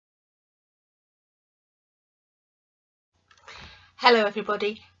Hello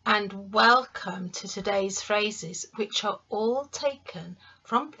everybody and welcome to today's phrases, which are all taken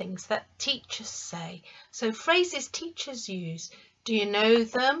from things that teachers say. So phrases teachers use. Do you know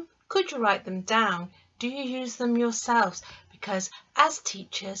them? Could you write them down? Do you use them yourselves? Because as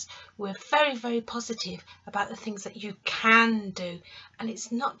teachers we're very positive about the things that you can do, and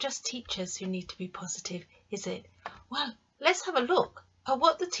it's not just teachers who need to be positive, is it? Well, let's have a look at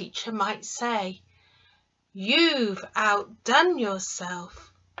what the teacher might say. You've outdone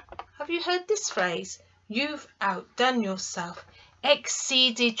yourself. Have you heard this phrase? You've outdone yourself,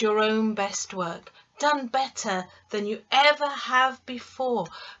 exceeded your own best work, done better than you ever have before.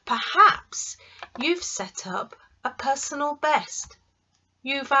 Perhaps you've set up a personal best.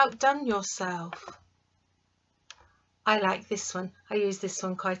 You've outdone yourself. I like this one. I use this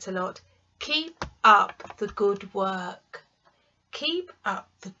one quite a lot. Keep up the good work. Keep up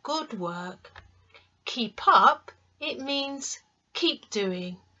the good work. Keep up, it means keep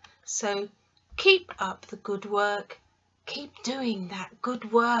doing. So keep up the good work. Keep doing that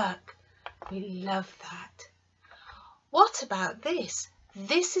good work. We love that. What about this?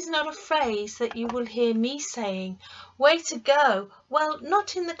 This is not a phrase that you will hear me saying. Way to go. Well,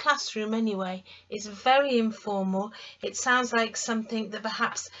 not in the classroom anyway. It's very informal. It sounds like something that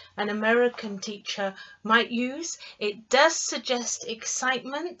perhaps an American teacher might use. It does suggest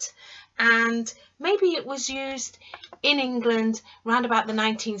excitement, and maybe it was used in England around about the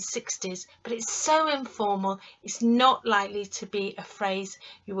 1960s, but it's so informal, it's not likely to be a phrase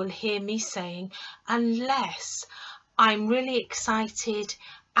you will hear me saying unless I'm really excited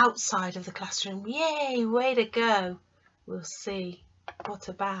outside of the classroom. Yay, way to go. We'll see. What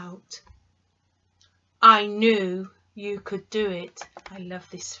about? I knew you could do it. I love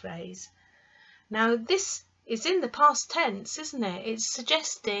this phrase. Now this is in the past tense, isn't it? It's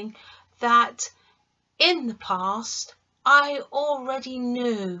suggesting that in the past I already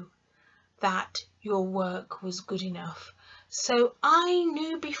knew that your work was good enough. So I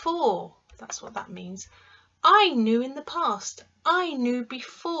knew before. That's what that means. I knew in the past. I knew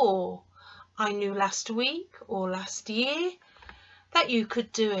before. I knew last week or last year that you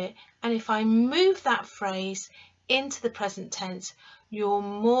could do it. And if I move that phrase into the present tense, you're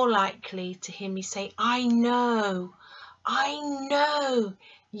more likely to hear me say, I know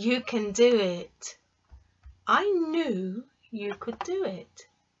you can do it. I knew you could do it.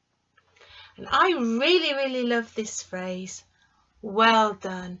 And I really love this phrase, well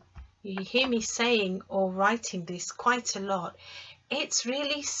done. You hear me saying or writing this quite a lot. It's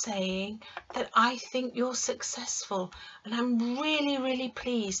really saying that I think you're successful and I'm really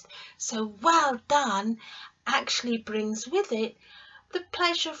pleased. So well done actually brings with it the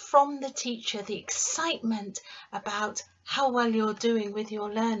pleasure from the teacher, the excitement about how well you're doing with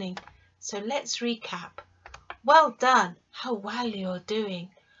your learning. So let's recap. Well done, how well you're doing.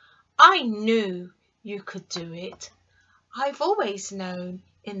 I knew you could do it. I've always known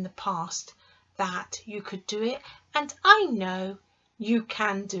in the past that you could do it, and I know you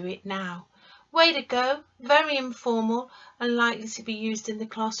can do it now. Way to go. Very informal and likely to be used in the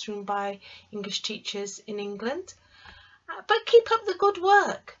classroom by English teachers in England. But keep up the good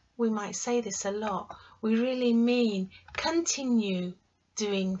work. We might say this a lot. We really mean continue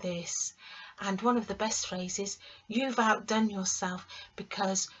doing this. And one of the best phrases, you've outdone yourself,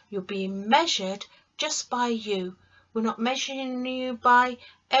 because you're being measured just by you. We're not measuring you by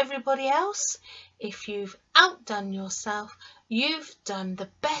everybody else. If you've outdone yourself, you've done the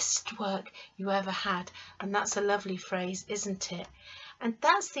best work you ever had. And that's a lovely phrase, isn't it? And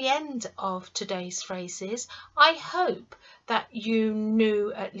that's the end of today's phrases. I hope that you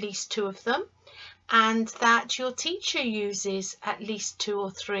knew at least 2 of them, and that your teacher uses at least 2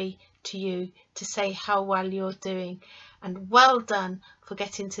 or 3 to you to say how well you're doing. And well done for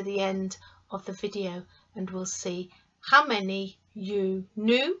getting to the end of the video, and we'll see how many you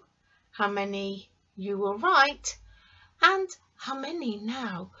knew, how many you will write, and how many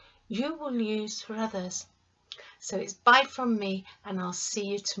now you will use for others. So it's bye from me, and I'll see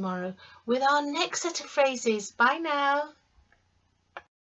you tomorrow with our next set of phrases. Bye now.